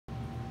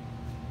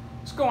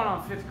What's going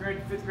on, fifth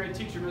grade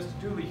teacher Mr.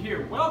 Dooley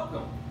here.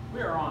 Welcome.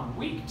 We are on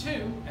week 2,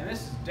 and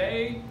this is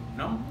day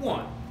number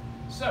 1.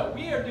 So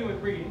we are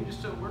doing reading,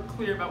 just so we're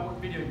clear about what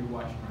video you're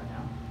watching right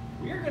now.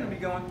 We are going to be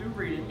going through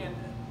reading, and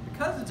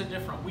because it's a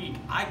different week,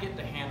 I get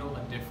to handle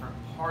a different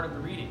part of the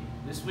reading.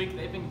 This week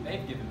they've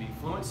given me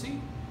Fluency,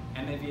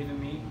 and they've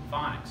given me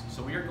Phonics.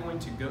 So we are going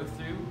to go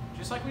through,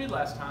 just like we did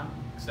last time,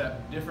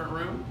 except different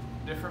room,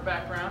 different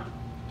background,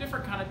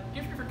 different kind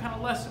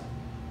of lesson.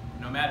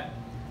 Nomadic.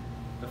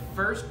 The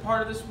first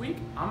part of this week,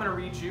 I'm going to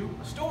read you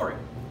a story.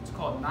 It's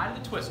called Night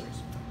of the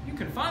Twisters. You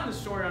can find the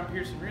story on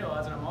Pearson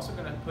Realize, and I'm also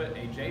going to put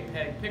a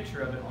JPEG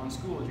picture of it on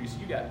Schoology, so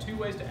you got 2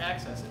 ways to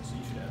access it. So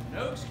you should have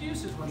no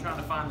excuses when trying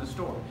to find the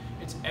story.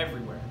 It's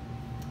everywhere.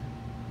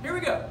 Here we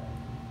go.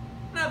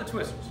 Night of the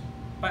Twisters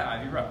by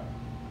Ivy Rupp.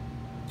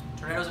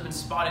 Tornadoes have been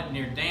spotted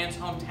near Dan's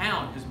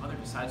hometown. His mother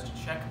decides to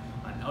check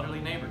on an elderly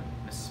neighbor,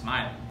 Miss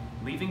Smiley,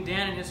 leaving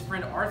Dan and his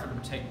friend Arthur to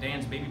protect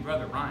Dan's baby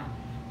brother Ryan.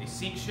 They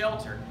seek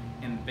shelter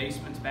in the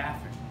basement's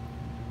bathroom.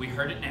 We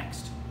heard it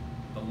next.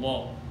 The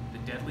lull, the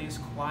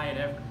deadliest quiet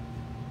ever.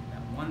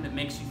 That one that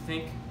makes you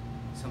think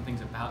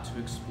something's about to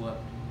explode.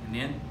 And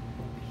then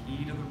the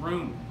heat of the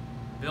room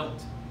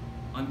built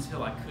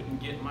until I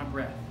couldn't get my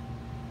breath.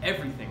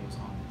 Everything was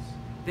on this.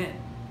 Then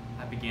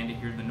I began to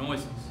hear the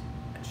noises.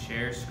 A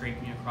chair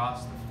scraping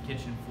across the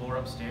kitchen floor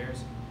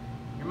upstairs.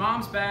 "Your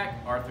mom's back,"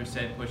 Arthur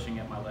said, pushing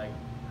at my leg.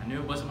 I knew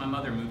it wasn't my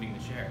mother moving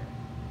the chair.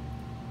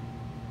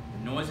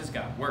 The noises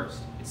got worse.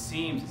 It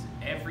seemed as if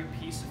every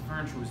piece of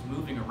furniture was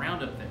moving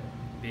around up there.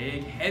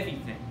 Big, heavy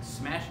things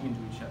smashing into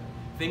each other.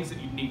 Things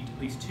that you'd need at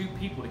least 2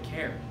 people to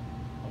carry.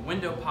 A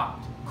window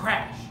popped.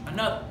 Crash!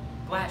 Another.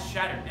 Glass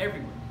shattered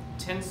everywhere.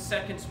 10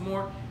 seconds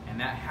more, and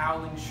that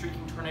howling,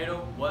 shrieking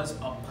tornado was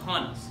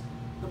upon us.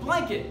 "The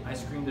blanket!" I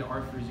screamed at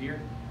Arthur's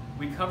ear.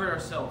 We covered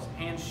ourselves,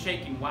 hands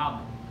shaking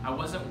wildly. I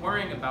wasn't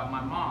worrying about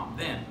my mom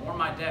then, or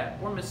my dad,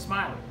 or Miss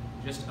Smiley.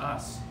 Just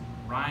us,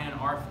 Ryan,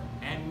 Arthur,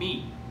 and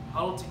me,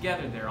 huddled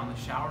together there on the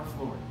shower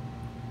floor.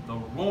 The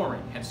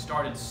roaring had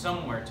started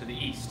somewhere to the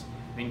east,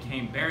 then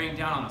came bearing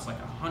down on us like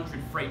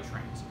 100 freight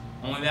trains.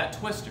 Only that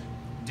twister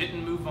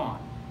didn't move on.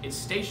 It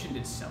stationed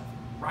itself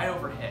right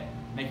overhead,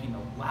 making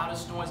the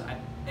loudest noise I'd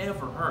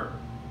ever heard,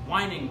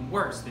 whining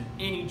worse than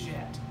any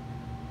jet.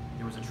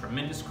 There was a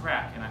tremendous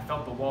crack, and I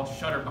felt the wall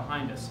shudder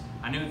behind us.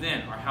 I knew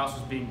then our house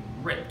was being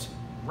ripped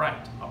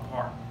right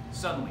apart.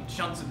 Suddenly,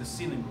 chunks of the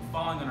ceiling were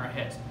falling on our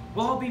heads.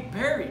 "We'll all be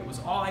buried," was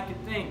all I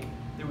could think.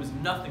 There was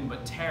nothing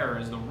but terror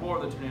as the roar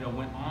of the tornado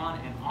went on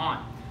and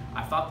on.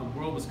 I thought the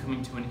world was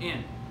coming to an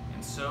end,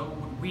 and so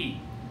would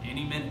we,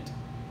 any minute.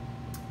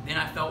 Then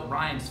I felt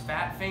Ryan's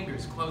fat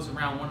fingers close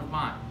around one of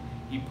mine.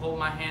 He pulled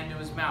my hand to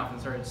his mouth and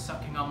started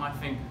sucking on my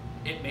finger.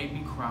 It made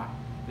me cry.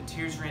 The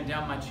tears ran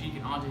down my cheek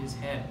and onto his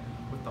head.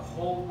 With the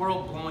whole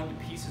world blowing to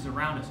pieces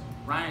around us,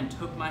 Ryan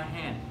took my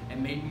hand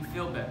and made me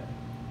feel better.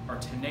 Our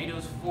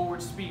tornado's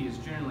forward speed is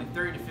generally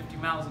 30 to 50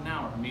 miles an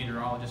hour, a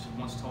meteorologist had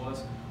once told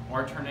us.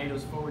 Our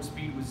tornado's forward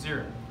speed was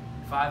 0,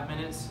 5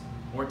 minutes,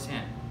 or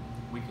 10.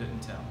 We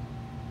couldn't tell.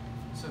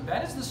 So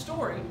that is the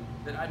story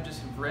that I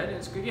just have read, and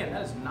it's, again,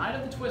 that is Night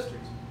of the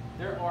Twisters.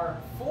 There are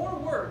 4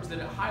 words that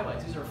it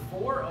highlights. These are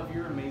 4 of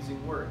your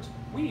amazing words.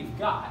 We've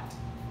got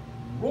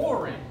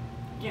roaring.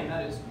 Again,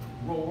 that is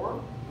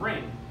roar,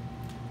 ring.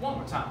 One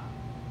more time.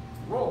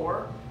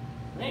 Roar,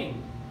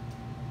 ring.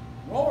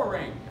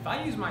 Roaring. If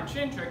I use my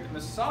chin trick that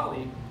Miss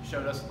Solly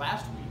showed us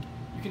last week,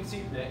 you can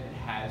see that it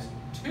has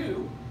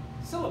 2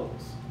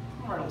 syllables.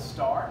 I'm going to write a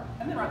star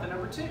and then write the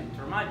number 2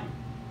 to remind you.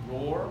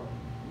 Roar,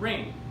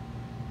 ring.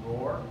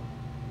 Roar,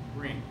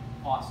 ring.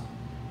 Awesome.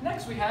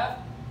 Next we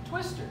have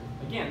twister.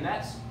 Again,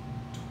 that's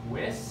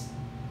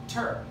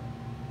twister.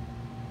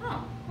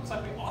 Oh, looks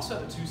like we also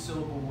have a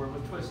 2-syllable word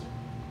with twister.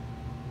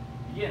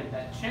 Again,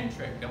 that chin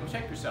trick, double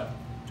check yourself.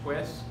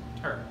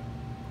 Twister.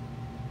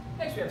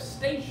 Next we have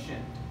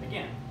stationed.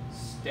 Again,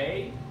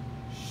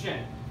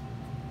 stationed.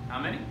 How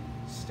many?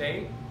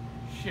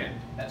 Stationed.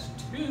 That's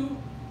 2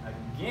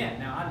 again.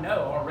 Now I know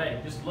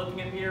already, just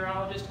looking at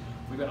meteorologist,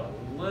 we've got a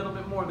little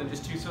bit more than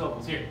just 2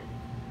 syllables here.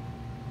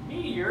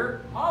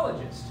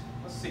 Meteorologist.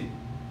 Let's see.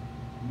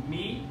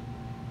 Meteorologist.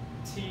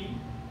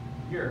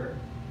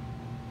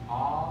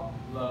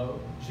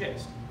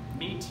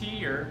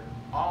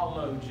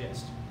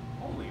 Meteorologist.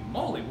 Holy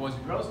moly, boys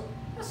and girls.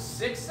 That's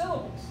 6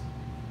 syllables.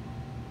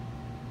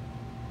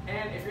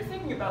 And if you're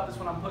thinking about this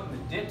when I'm putting the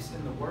dips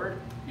in the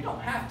word, you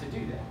don't have to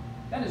do that.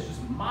 That is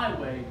just my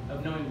way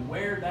of knowing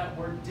where that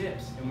word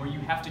dips and where you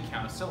have to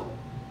count a syllable.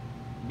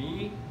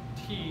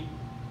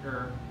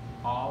 Meteorologist.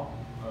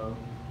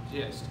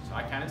 So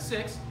I counted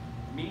 6.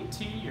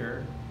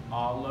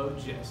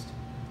 Meteorologist.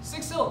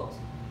 6 syllables.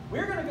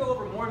 We're going to go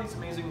over more of these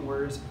amazing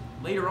words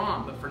later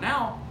on, but for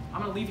now,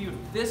 I'm going to leave you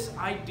with this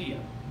idea.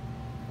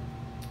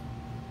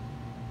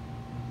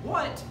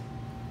 What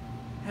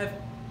have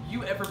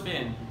you ever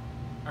been,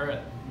 or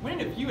when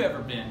have you ever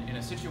been in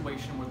a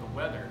situation where the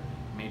weather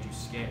made you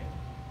scared?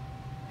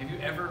 Have you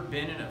ever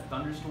been in a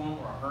thunderstorm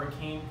or a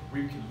hurricane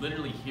where you could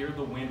literally hear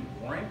the wind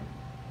roaring?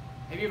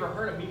 Have you ever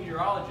heard a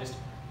meteorologist,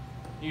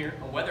 here,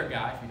 a weather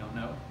guy if you don't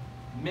know,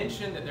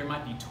 mentioned that there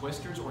might be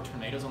twisters or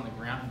tornadoes on the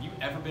ground. Have you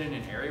ever been in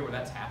an area where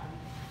that's happened?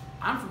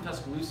 I'm from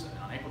Tuscaloosa, and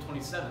on April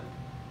 27th,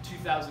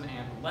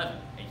 2011,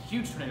 a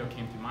huge tornado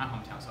came through my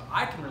hometown, so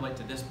I can relate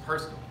to this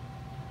personally.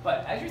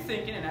 But as you're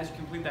thinking and as you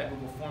complete that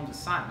Google Forms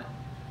assignment,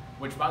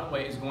 which by the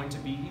way is going to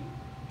be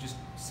just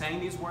saying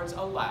these words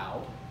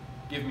aloud,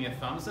 give me a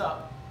thumbs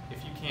up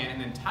if you can,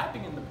 and then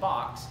typing in the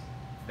box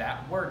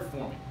that word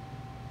for me.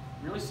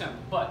 Really simple,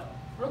 but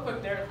real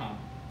quick there at home,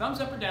 thumbs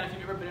up or down if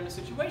you've ever been in a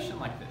situation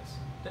like this.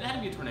 Doesn't have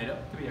to be a tornado,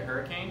 it could be a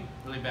hurricane,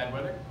 really bad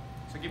weather,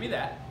 so give me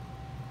that.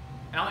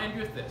 And I'll end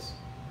you with this.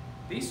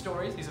 These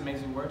stories, these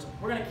amazing words,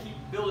 we're going to keep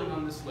building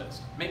on this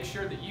list. Make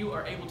sure that you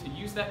are able to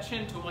use that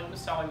chin tool like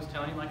Miss Sally was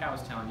telling you, like I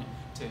was telling you,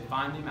 to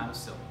find the amount of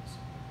syllables.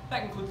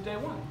 That concludes day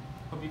one.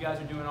 Hope you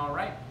guys are doing all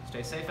right.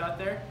 Stay safe out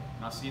there,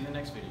 and I'll see you in the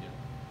next video.